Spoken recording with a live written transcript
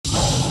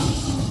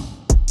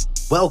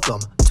Welcome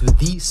to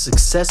the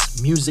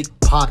Success Music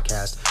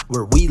Podcast,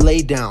 where we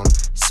lay down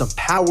some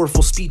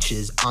powerful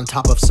speeches on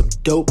top of some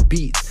dope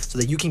beats so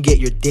that you can get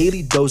your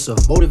daily dose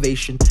of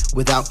motivation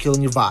without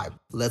killing your vibe.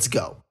 Let's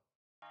go.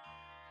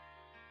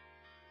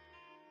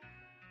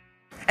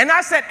 And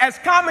I said, as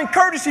common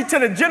courtesy to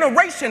the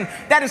generation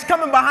that is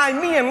coming behind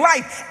me in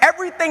life,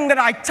 everything that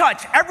I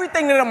touch,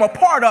 everything that I'm a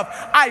part of,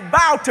 I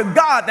vow to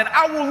God that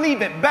I will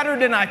leave it better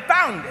than I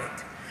found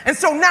it. And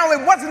so now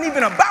it wasn't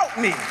even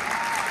about me.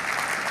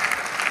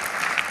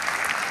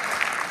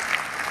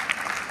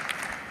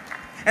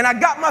 And I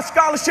got my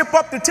scholarship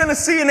up to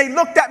Tennessee, and they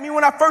looked at me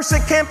when I first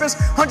hit campus,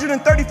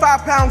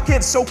 135-pound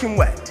kid soaking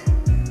wet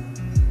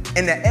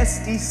in the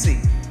SEC.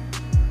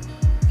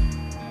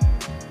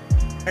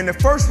 And the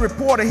first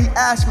reporter, he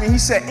asked me, he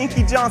said,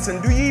 Inky Johnson,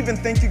 do you even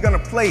think you're going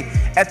to play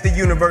at the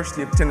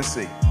University of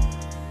Tennessee?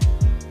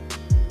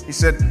 He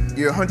said,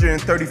 you're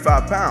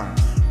 135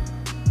 pounds.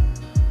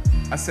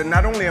 I said,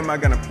 not only am I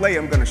going to play,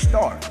 I'm going to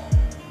start.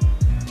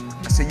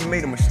 I said, you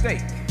made a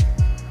mistake.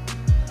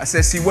 I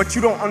said, see, what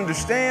you don't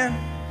understand,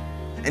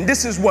 and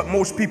this is what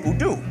most people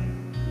do,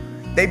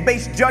 they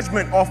base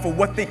judgment off of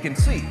what they can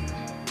see.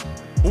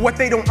 But what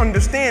they don't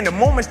understand, the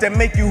moments that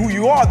make you who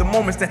you are, the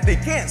moments that they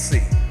can't see.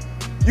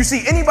 You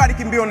see, anybody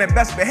can be on their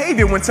best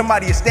behavior when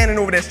somebody is standing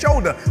over their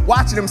shoulder,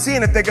 watching them,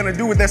 seeing if they're going to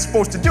do what they're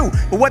supposed to do.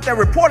 But what that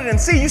reporter didn't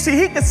see, you see,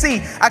 he could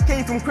see I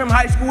came from Crim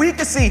High School. He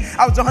could see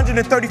I was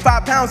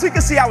 135 pounds. He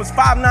could see I was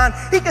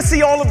 5'9". He could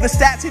see all of the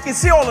stats. He could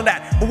see all of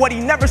that. But what he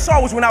never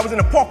saw was when I was in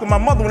the park with my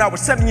mother when I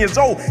was 7 years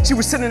old. She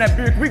was sitting at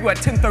Buick Regal at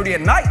 10:30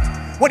 at night.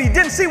 What he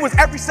didn't see was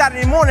every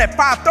Saturday morning at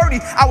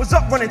 5:30, I was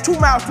up running 2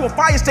 miles to a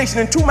fire station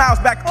and 2 miles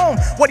back home.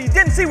 What he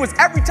didn't see was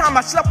every time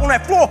I slept on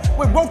that floor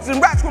with roaches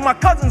and rats with my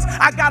cousins,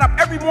 I got up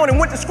every morning,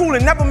 went to school,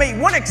 and never made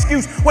one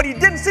excuse. What he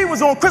didn't see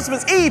was on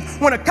Christmas Eve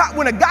when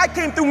a guy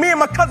came through me and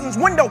my cousin's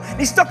window, and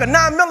he stuck a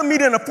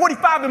 9mm and a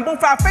 45 in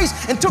both our face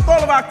and took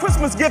all of our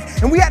Christmas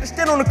gifts, and we had to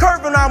stand on the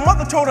curb, and our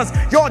mother told us,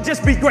 y'all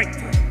just be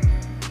grateful.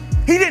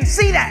 He didn't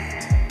see that.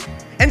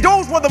 And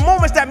those were the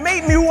moments that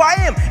made me who I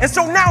am. And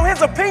so now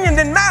his opinion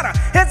didn't matter.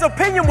 His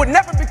opinion would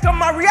never become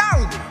my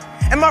reality.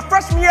 And my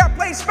freshman year, I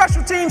played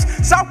special teams.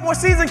 Sophomore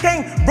season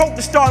came, broke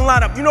the starting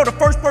lineup. You know the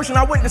first person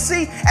I went to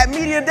see at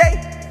media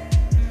day?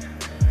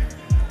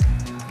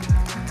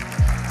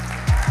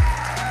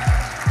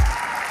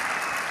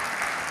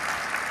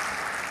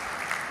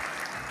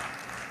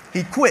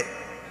 He quit.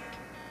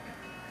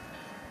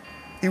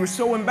 He was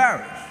so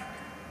embarrassed.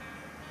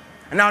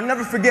 And I'll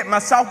never forget my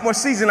sophomore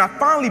season, I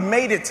finally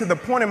made it to the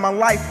point in my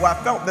life where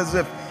I felt as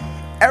if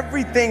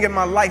everything in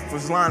my life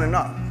was lining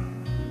up.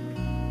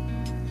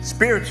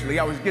 Spiritually,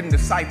 I was getting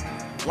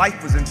discipled.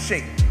 Life was in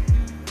shape.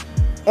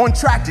 On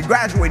track to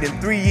graduate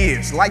in 3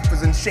 years. Life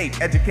was in shape,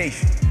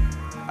 education.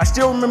 I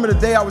still remember the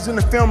day I was in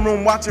the film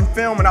room watching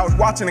film, and I was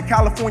watching the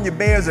California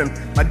Bears, and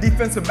my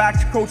defensive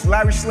backs coach,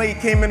 Larry Slade,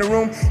 came in the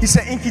room. He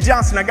said, Inky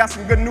Johnson, I got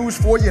some good news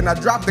for you. And I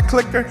dropped the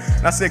clicker,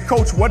 and I said,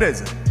 Coach, what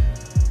is it?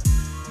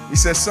 He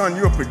said, son,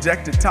 you're a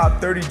projected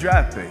top 30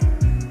 draft pick.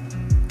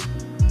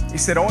 He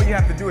said, all you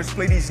have to do is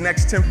play these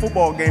next 10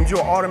 football games. You're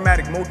an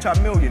automatic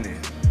multimillionaire.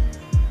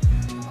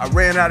 I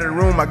ran out of the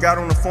room. I got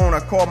on the phone.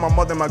 I called my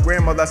mother and my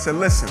grandmother. I said,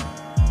 listen,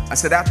 I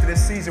said, after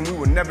this season, we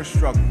will never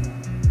struggle.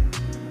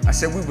 I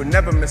said, we would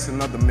never miss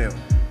another meal.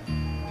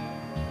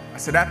 I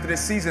said, after this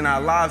season,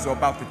 our lives are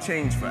about to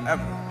change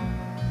forever.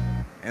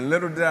 And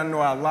little did I know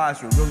our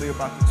lives were really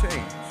about to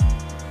change.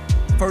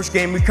 First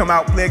game we come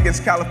out, play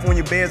against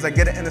California Bears, I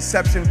get an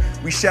interception,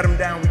 we shut them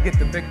down, we get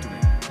the victory.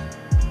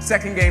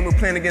 Second game, we're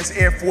playing against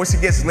Air Force. It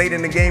gets late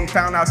in the game,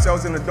 found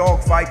ourselves in a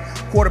dogfight.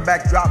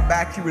 Quarterback dropped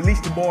back, he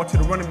released the ball to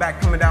the running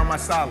back coming down my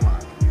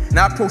sideline.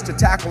 Now I approach the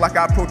tackle like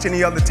I approach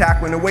any other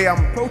tackle, and the way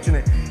I'm approaching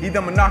it, either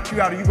I'm gonna knock you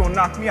out or you're gonna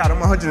knock me out. I'm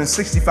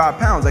 165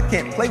 pounds, I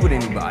can't play with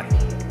anybody.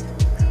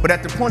 But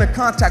at the point of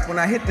contact, when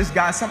I hit this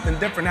guy, something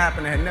different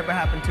happened that had never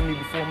happened to me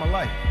before in my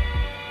life.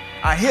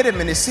 I hit him,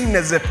 and it seemed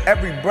as if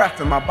every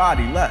breath in my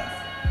body left.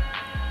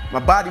 My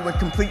body went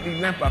completely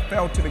limp. I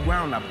fell to the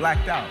ground. I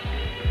blacked out.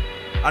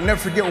 I'll never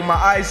forget when my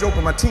eyes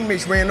opened, my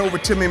teammates ran over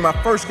to me. My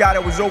first guy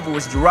that was over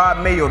was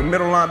Gerard Mayo, the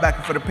middle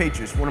linebacker for the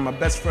Patriots, one of my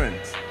best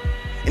friends.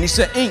 And he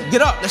said, Ink,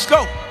 get up, let's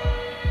go.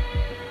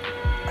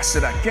 I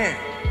said, I can't.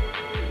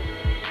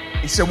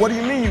 He said, what do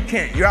you mean you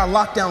can't? You're our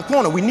lockdown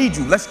corner. We need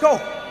you. Let's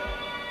go.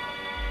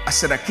 I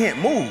said, I can't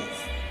move.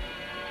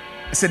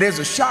 I said, there's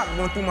a shock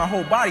going through my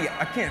whole body.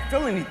 I can't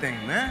feel anything,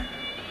 man.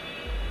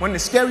 One of the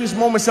scariest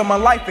moments of my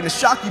life, and the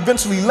shock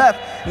eventually left,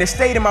 and it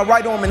stayed in my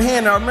right arm and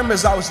hand. And I remember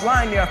as I was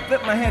lying there, I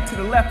flipped my head to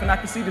the left, and I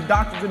could see the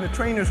doctors and the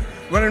trainers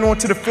running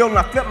onto the field, and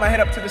I flipped my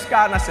head up to the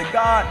sky, and I said,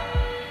 God,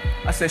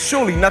 I said,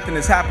 surely nothing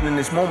has happened in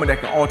this moment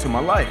that can alter my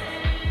life.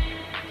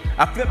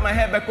 I flipped my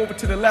head back over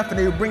to the left, and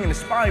they were bringing the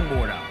spine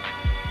board out.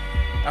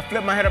 I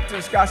flipped my head up to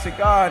the sky, I said,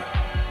 God,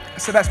 I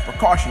said, that's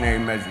precautionary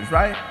measures,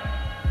 right?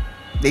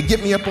 They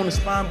get me up on the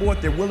spine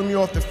board, they're wheeling me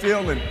off the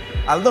field, and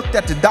I looked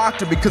at the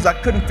doctor because I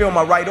couldn't feel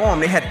my right arm.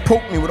 They had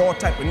poked me with all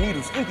type of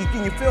needles. Inky,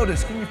 can you feel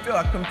this? Can you feel?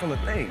 I couldn't feel a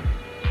thing.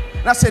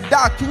 And I said,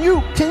 Doc, can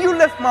you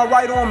lift my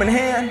right arm and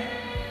hand?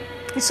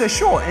 He said,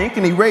 sure, Ink,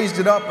 and he raised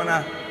it up, and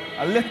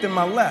I lifted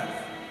my left.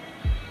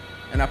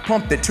 And I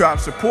pumped it to our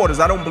supporters.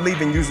 I don't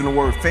believe in using the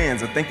word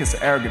fans. I think it's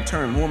an arrogant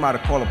term. Who am I to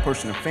call a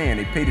person a fan?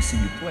 They pay to see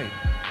you play.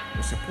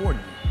 They're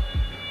supporting you.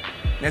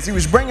 And as he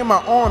was bringing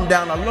my arm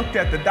down, I looked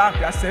at the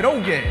doctor. I said, oh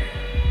yeah.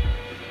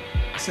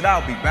 I said,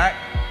 I'll be back.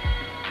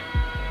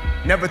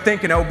 Never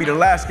thinking that would be the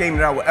last game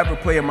that I would ever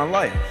play in my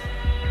life.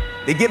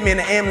 They get me in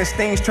the ambulance,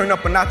 things turn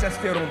up a notch, I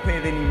still don't pay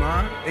it any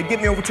mind. They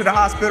get me over to the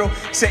hospital,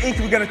 said,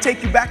 Inky, we're gonna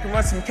take you back and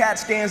run some CAT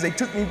scans. They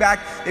took me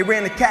back, they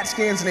ran the CAT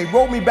scans, and they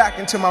rolled me back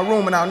into my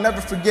room, and I'll never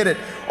forget it.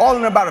 All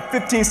in about a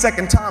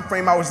 15-second time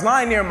frame, I was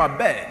lying there in my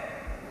bed,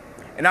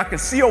 and I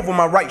could see over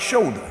my right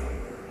shoulder.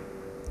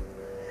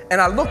 And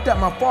I looked at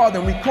my father,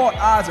 and we caught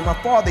eyes, and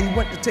my father, he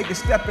went to take a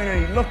step in,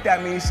 and he looked at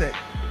me, and he said,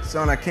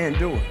 son, I can't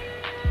do it.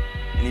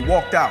 And he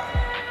walked out.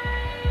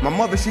 My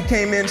mother, she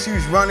came in, she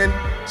was running,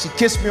 she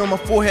kissed me on my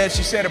forehead,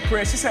 she said a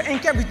prayer, she said,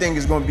 Ink, everything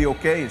is gonna be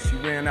okay, and she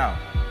ran out.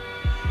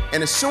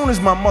 And as soon as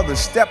my mother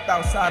stepped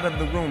outside of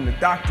the room, the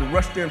doctor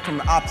rushed in from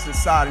the opposite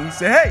side, and he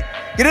said, hey,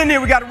 get in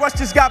here, we gotta rush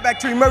this guy back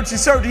to emergency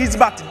surgery, he's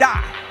about to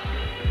die.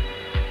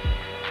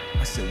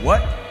 I said,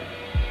 what?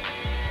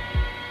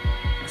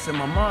 I said,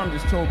 my mom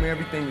just told me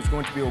everything is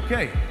going to be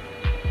okay.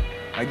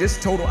 Like, this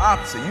is total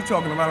opposite, you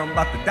talking about I'm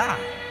about to die.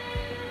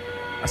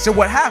 I said,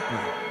 what happened?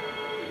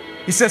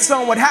 He said,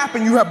 son, what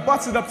happened? You have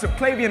busted up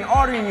subclavian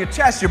artery in your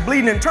chest. You're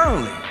bleeding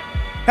internally.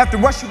 Have to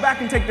rush you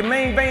back and take the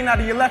main vein out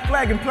of your left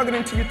leg and plug it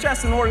into your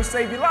chest in order to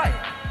save your life.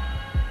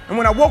 And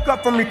when I woke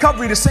up from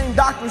recovery, the same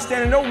doctor was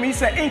standing over me. He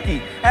said, Inky,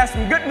 I have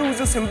some good news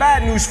and some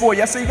bad news for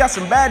you. I said, you got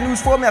some bad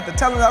news for me? After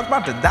telling him I was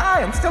about to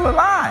die, I'm still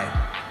alive.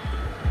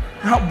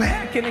 How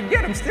bad can it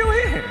get? I'm still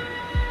here.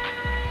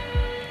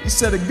 He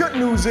said, the good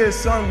news is,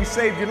 son, we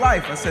saved your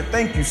life. I said,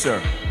 thank you,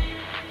 sir.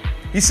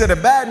 He said, the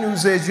bad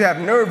news is you have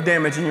nerve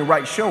damage in your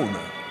right shoulder.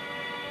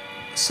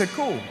 I said,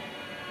 cool.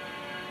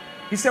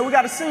 He said, we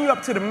got to send you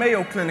up to the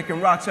Mayo Clinic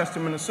in Rochester,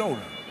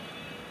 Minnesota.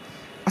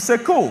 I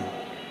said, cool.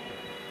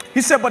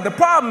 He said, but the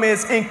problem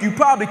is, Ink, you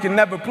probably can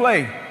never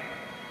play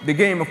the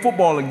game of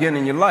football again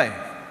in your life.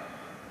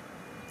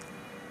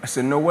 I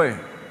said, no way.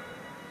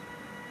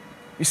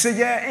 He said,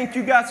 yeah, Ink,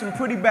 you got some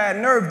pretty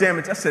bad nerve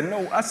damage. I said,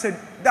 no. I said,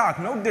 Doc,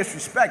 no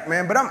disrespect,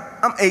 man, but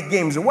I'm 8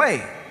 games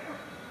away.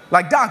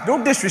 Like, Doc,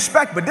 no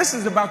disrespect, but this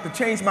is about to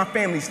change my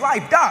family's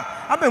life. Doc,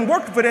 I've been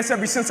working for this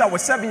ever since I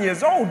was 7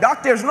 years old.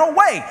 Doc, there's no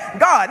way.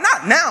 God,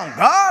 not now,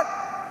 God.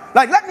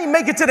 Like, let me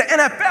make it to the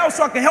NFL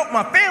so I can help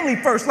my family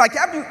first. Like,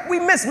 we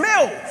miss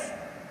Mills.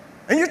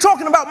 And you're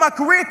talking about my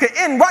career could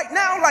end right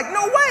now? Like,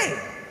 no way.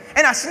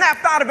 And I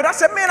snapped out of it. I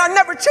said, man, I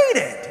never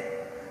cheated.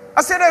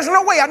 I said, there's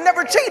no way. I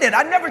never cheated.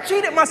 I never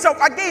cheated myself.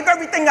 I gave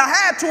everything I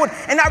had to it,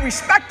 and I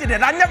respected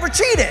it. I never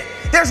cheated.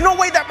 There's no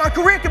way that my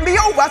career can be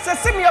over. I said,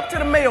 send me up to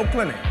the Mayo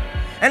Clinic.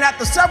 And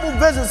after several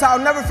visits, I'll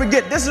never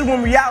forget, this is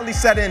when reality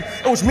set in.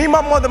 It was me,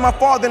 my mother, my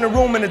father in the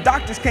room, and the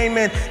doctors came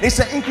in. They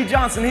said, Inky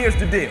Johnson, here's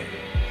the deal.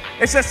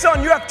 They said,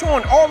 son, you have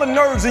torn all the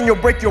nerves in your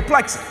brachial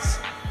plexus.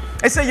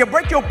 They said your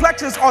brachial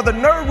plexus are the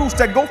nerve roots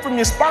that go from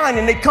your spine,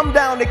 and they come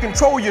down, they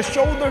control your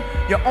shoulder,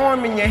 your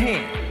arm, and your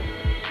hand.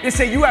 They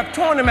say you have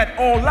torn them at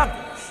all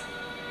levels.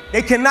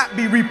 They cannot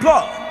be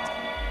replugged.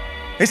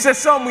 They said,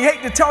 son, we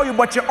hate to tell you,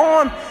 but your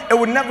arm, it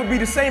would never be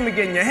the same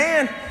again. Your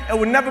hand, it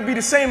would never be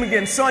the same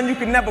again. Son, you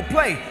can never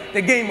play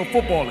the game of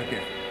football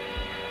again.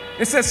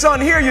 They said, son,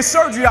 here are your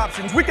surgery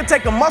options. We could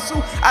take a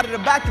muscle out of the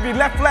back of your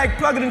left leg,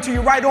 plug it into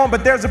your right arm,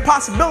 but there's a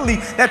possibility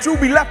that you'll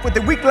be left with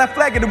a weak left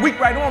leg and a weak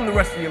right arm the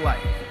rest of your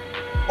life.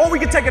 Or we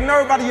could take a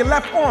nerve out of your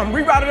left arm,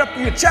 reroute it up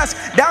to your chest,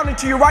 down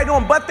into your right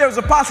arm, but there's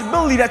a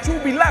possibility that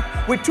you'll be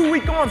left with 2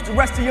 weak arms the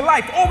rest of your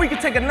life. Or we could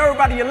take a nerve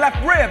out of your left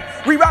rib,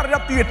 reroute it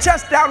up to your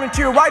chest, down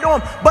into your right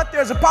arm, but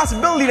there's a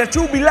possibility that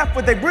you'll be left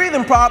with a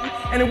breathing problem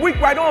and a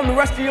weak right arm the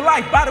rest of your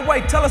life. By the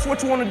way, tell us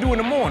what you want to do in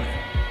the morning.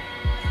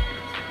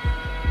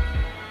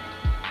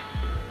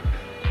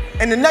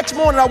 And the next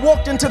morning, I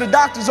walked into the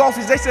doctor's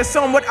office. They said,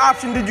 son, what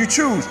option did you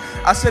choose?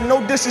 I said,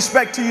 no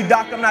disrespect to you,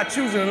 doc. I'm not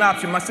choosing an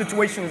option. My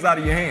situation is out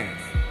of your hands.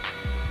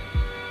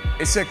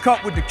 It said,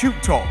 cut with the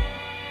cute talk.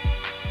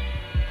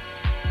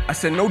 I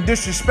said, no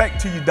disrespect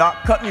to you,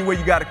 doc. Cut me where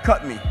you got to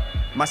cut me.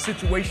 My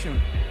situation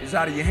is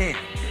out of your hands.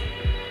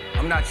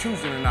 I'm not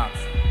choosing an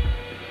option.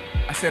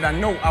 I said, I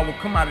know I will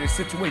come out of this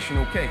situation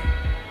okay.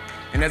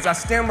 And as I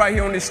stand right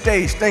here on this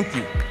stage, thank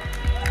you.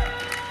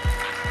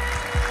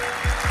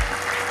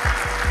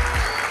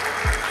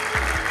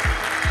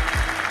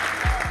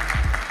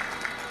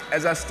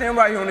 As I stand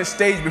right here on this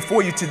stage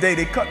before you today,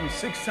 they cut me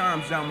 6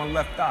 times down my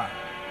left thigh.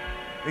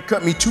 They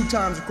cut me 2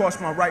 times across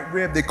my right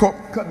rib. They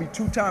cut me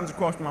 2 times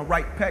across my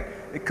right pec.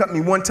 They cut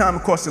me 1 time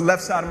across the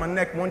left side of my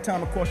neck, 1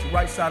 time across the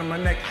right side of my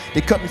neck.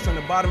 They cut me from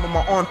the bottom of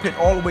my armpit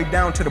all the way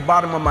down to the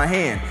bottom of my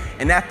hand.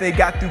 And after they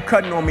got through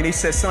cutting on me, they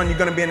said, son, you're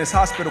gonna be in this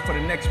hospital for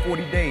the next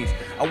 40 days.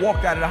 I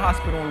walked out of the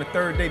hospital on the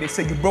 3rd day. They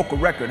said, you broke a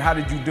record. How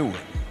did you do it?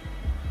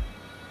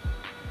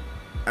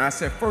 And I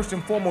said, first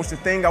and foremost, the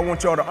thing I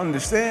want y'all to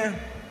understand,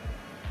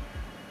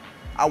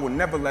 I will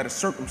never let a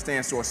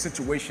circumstance or a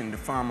situation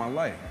define my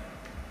life.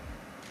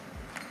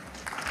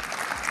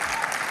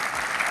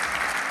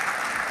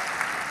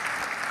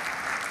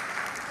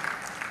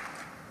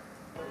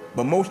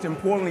 But most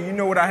importantly, you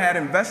know what I had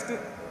invested?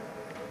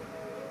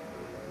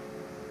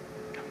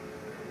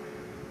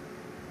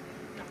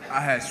 I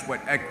had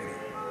sweat equity.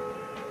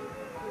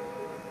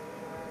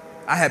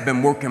 I had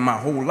been working my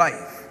whole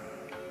life.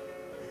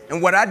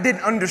 And what I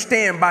didn't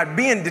understand, by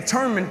being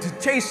determined to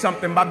chase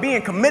something, by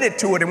being committed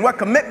to it, and what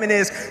commitment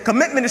is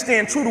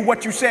staying true to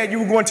what you said you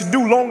were going to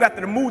do long after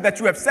the mood that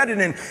you have set it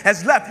in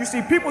has left. You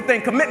see, people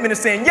think commitment is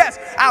saying, yes,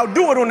 I'll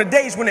do it on the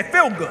days when it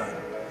feels good.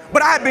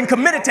 But I have been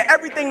committed to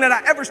everything that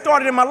I ever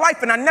started in my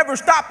life, and I never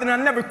stopped and I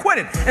never quit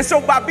it. And so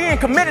by being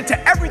committed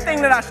to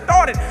everything that I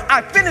started,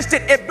 I finished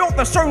it. It built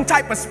a certain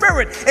type of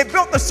spirit. It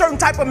built a certain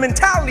type of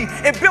mentality.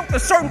 It built a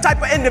certain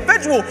type of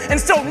individual. And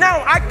so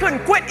now I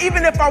couldn't quit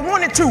even if I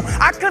wanted to.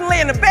 I couldn't lay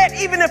in the bed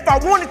even if I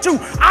wanted to.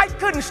 I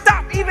couldn't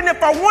stop even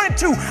if I wanted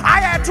to. I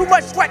had too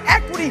much sweat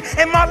equity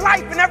in my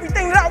life and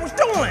everything that I was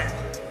doing.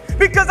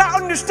 Because I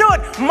understood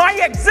my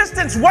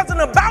existence wasn't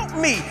about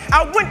me.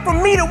 I went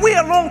from me to we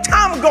a long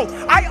time ago.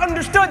 I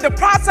understood the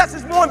process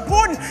is more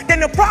important than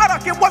the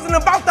product. It wasn't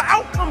about the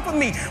outcome for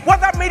me.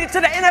 Whether I made it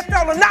to the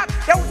NFL or not,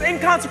 that was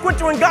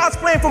inconsequential in God's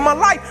plan for my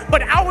life.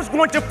 But I was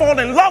going to fall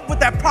in love with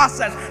that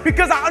process,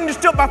 because I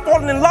understood by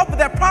falling in love with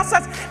that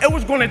process, it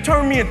was going to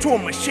turn me into a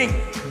machine.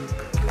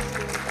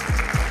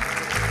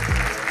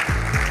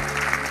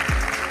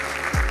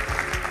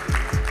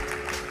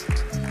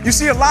 You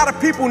see, a lot of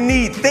people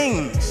need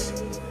things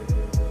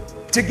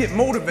to get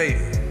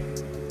motivated.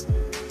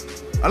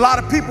 A lot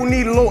of people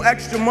need a little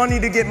extra money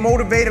to get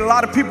motivated. A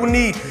lot of people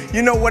need,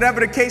 whatever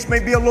the case may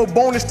be, a little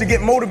bonus to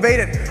get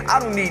motivated. I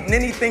don't need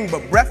anything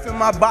but breath in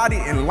my body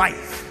and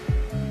life.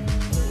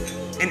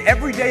 And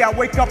every day I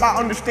wake up, I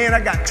understand I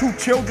got 2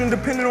 children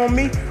depending on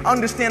me. I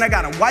understand I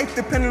got a wife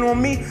depending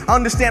on me. I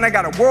understand I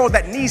got a world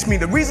that needs me.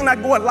 The reason I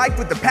go at life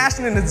with the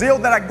passion and the zeal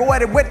that I go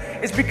at it with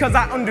is because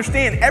I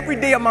understand every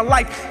day of my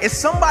life is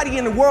somebody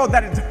in the world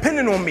that is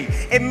dependent on me.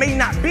 It may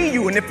not be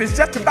you, and if it's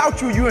just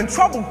about you, you're in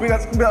trouble,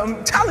 because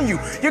I'm telling you,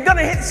 you're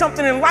gonna hit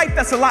something in life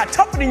that's a lot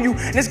tougher than you,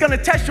 and it's gonna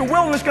test your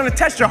will and it's gonna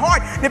test your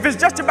heart. And if it's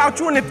just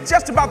about you and if it's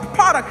just about the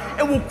product,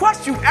 it will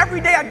crush you.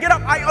 Every day I get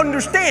up, I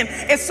understand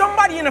it's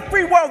somebody in the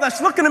free world that's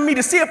looking at me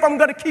to see if I'm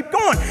gonna keep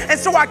going, and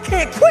so I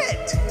can't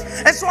quit.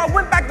 And so I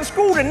went back to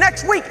school the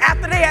next week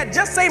after they had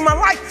just saved my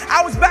life.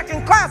 I was back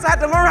in class. I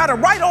had to learn how to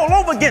write all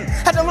over again.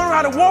 Had to learn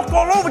how to walk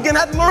all over again.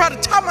 Had to learn how to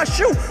tie my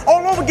shoe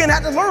all over again.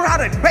 Had to learn how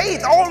to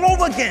bathe all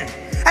over again.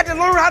 Had to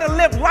learn how to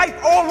live life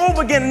all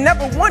over again.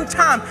 Never one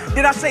time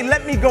did I say,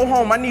 let me go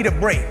home, I need a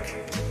break.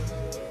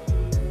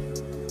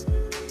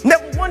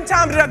 Never one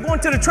time did I go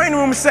into the training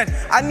room and said,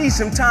 I need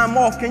some time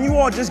off. Can you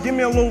all just give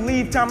me a little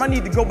leave time? I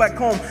need to go back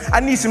home. I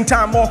need some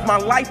time off. My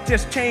life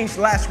just changed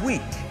last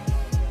week.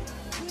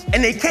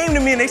 And they came to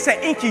me and they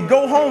said, Inky,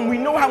 go home. We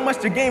know how much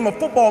the game of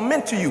football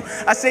meant to you.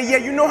 I said, yeah,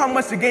 you know how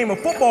much the game of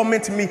football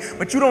meant to me,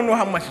 but you don't know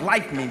how much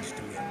life means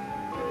to me.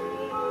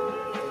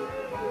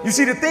 You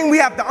see, the thing we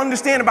have to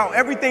understand about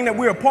everything that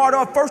we're a part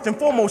of, first and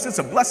foremost, it's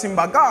a blessing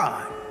by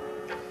God.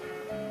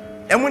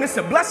 And when it's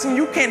a blessing,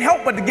 you can't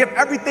help but to give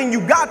everything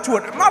you got to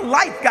it. My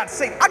life got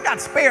saved. I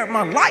got spared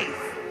my life.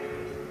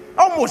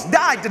 I almost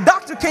died. The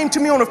doctor came to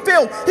me on the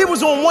field. He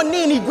was on one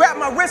knee and he grabbed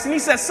my wrist and he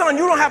said, son,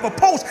 you don't have a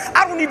pulse.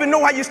 I don't even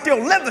know how you're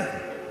still living.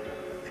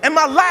 And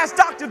my last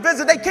doctor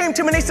visit, they came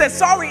to me and they said,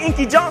 sorry,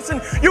 Inky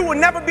Johnson, you will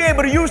never be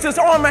able to use this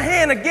arm and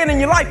hand again in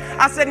your life.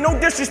 I said, no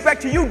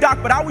disrespect to you, doc,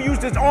 but I will use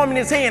this arm and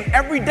this hand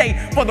every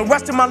day for the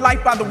rest of my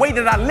life by the way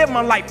that I live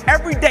my life.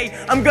 Every day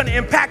I'm going to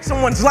impact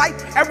someone's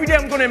life. Every day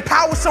I'm going to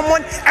empower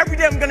someone. Every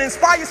day I'm going to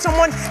inspire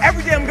someone.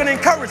 Every day I'm going to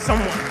encourage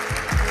someone.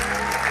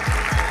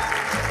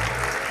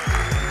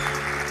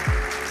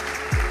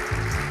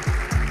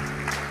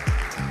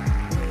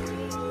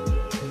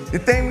 The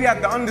thing we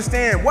have to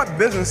understand, what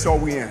business are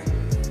we in?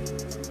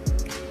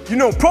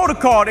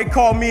 Protocol, they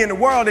call me in the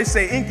world, they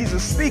say Inky's a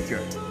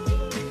speaker.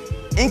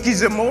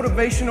 Inky's a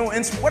motivational,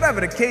 whatever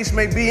the case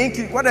may be,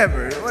 Inky,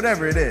 whatever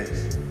it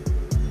is.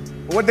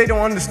 But what they don't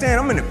understand,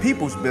 I'm in the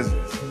people's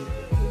business.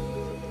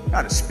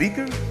 Not a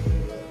speaker,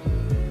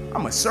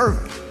 I'm a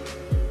servant.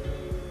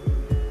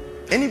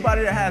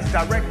 Anybody that has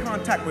direct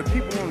contact with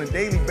people on a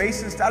daily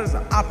basis, that is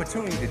an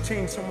opportunity to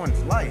change someone's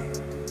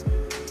life.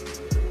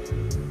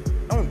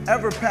 Don't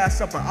ever pass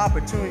up an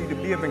opportunity to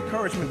be of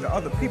encouragement to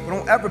other people.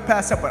 Don't ever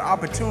pass up an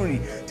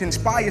opportunity to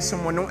inspire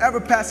someone. Don't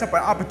ever pass up an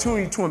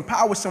opportunity to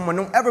empower someone.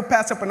 Don't ever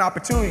pass up an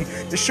opportunity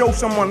to show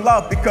someone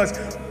love, because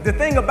the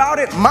thing about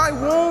it, my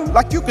wound,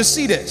 like you can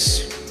see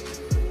this.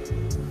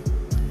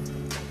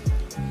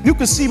 You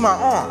can see my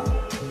arm.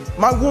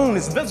 My wound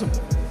is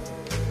visible.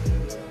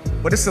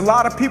 But it's a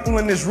lot of people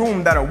in this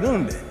room that are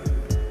wounded,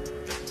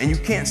 and you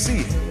can't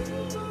see it.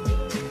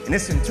 And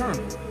it's internal.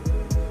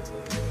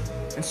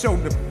 And so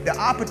the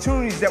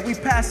opportunities that we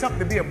pass up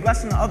to be a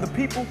blessing to other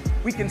people,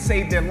 we can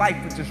save their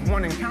life with just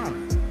one encounter.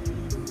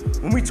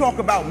 When we talk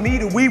about me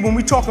to we, when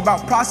we talk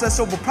about process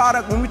over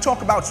product, when we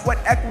talk about sweat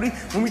equity,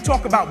 when we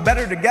talk about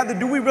better together,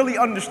 do we really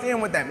understand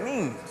what that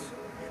means?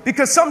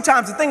 Because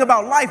sometimes the thing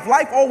about life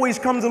always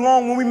comes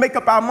along when we make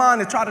up our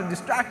mind to try to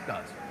distract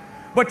us.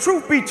 But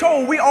truth be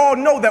told, we all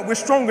know that we're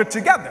stronger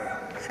together.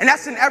 And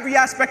that's in every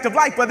aspect of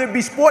life, whether it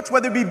be sports,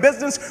 whether it be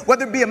business,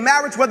 whether it be a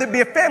marriage, whether it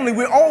be a family.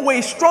 We're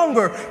always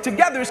stronger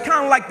together. It's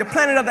kind of like the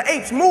Planet of the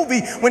Apes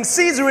movie when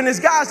Caesar and his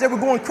guys, they were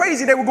going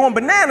crazy, they were going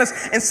bananas,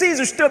 and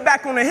Caesar stood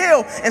back on the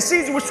hill, and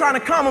Caesar was trying to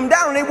calm them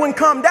down, and they wouldn't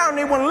calm down, and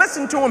they wouldn't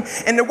listen to him,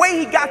 and the way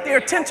he got their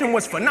attention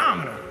was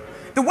phenomenal.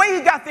 The way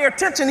he got their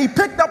attention, he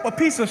picked up a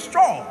piece of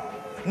straw,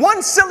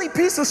 one silly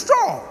piece of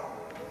straw.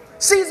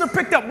 Caesar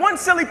picked up one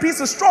silly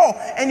piece of straw,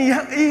 and he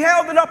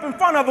held it up in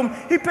front of him.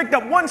 He picked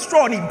up one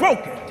straw, and he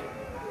broke it.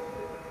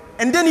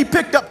 And then he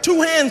picked up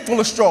 2 handfuls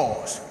of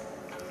straws,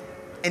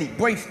 and he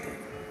braced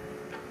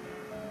it.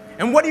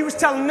 And what he was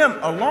telling them,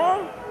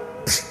 alone,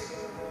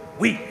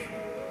 we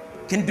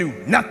can do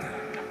nothing.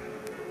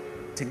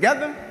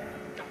 Together,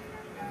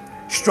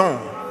 strong,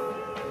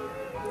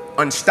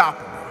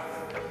 unstoppable,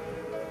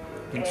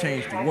 can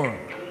change the world.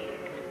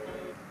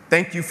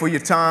 Thank you for your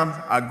time.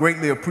 I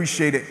greatly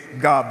appreciate it.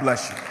 God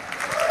bless you.